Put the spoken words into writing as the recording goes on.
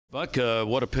Buck,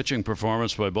 what a pitching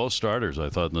performance by both starters, I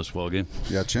thought, in this ballgame.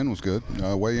 Yeah, Chin was good.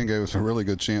 Wei-Yin gave us a really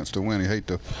good chance to win. You hate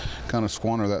to kind of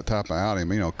squander that type of outing.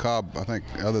 You know, Cobb, I think,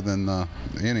 other than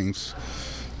innings,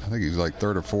 I think he's like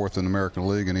third or fourth in the American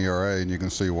League in ERA, and you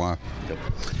can see why. Yep.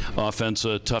 Offense,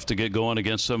 tough to get going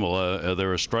against them.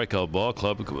 They're a strikeout ball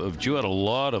club. You had a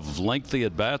lot of lengthy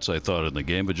at-bats, I thought, in the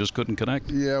game, but just couldn't connect.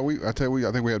 Yeah, I think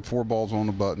we had 4 balls on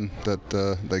the button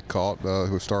that they caught.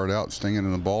 Who started out stinging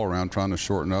in the ball around, trying to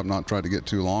shorten up, not trying to get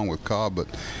too long with Cobb, but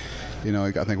you know,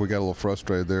 I think we got a little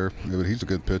frustrated there. But he's a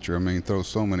good pitcher. I mean, he throws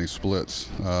so many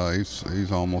splits.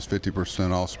 He's almost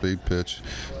 50% off-speed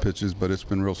pitches, but it's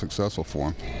been real successful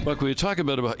for him. Buck, we talk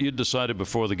about you decided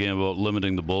before the game about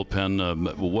limiting the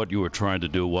bullpen. What you were trying to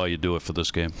do, why you do it for this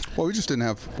game? Well, we just didn't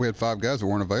have. We had 5 guys that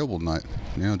weren't available tonight.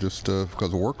 You know, just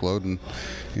because of workload, and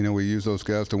you know, we used those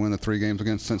guys to win the 3 games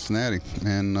against Cincinnati,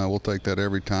 and we'll take that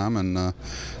every time. And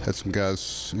had some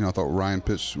guys. You know, I thought Ryan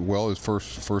pitched well his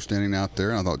first inning out there,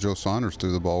 and I thought Joe Saunders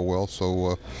threw the ball well.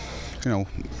 So, you know,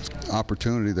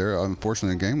 opportunity there.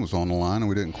 Unfortunately, the game was on the line, and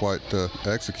we didn't quite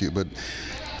execute. But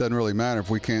it doesn't really matter if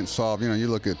we can't solve. You know, you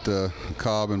look at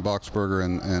Cobb and Boxberger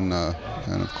and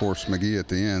of course McGee at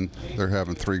the end. They're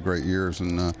having 3 great years,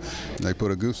 and they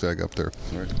put a goose egg up there.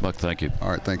 Buck, thank you. All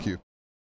right, thank you.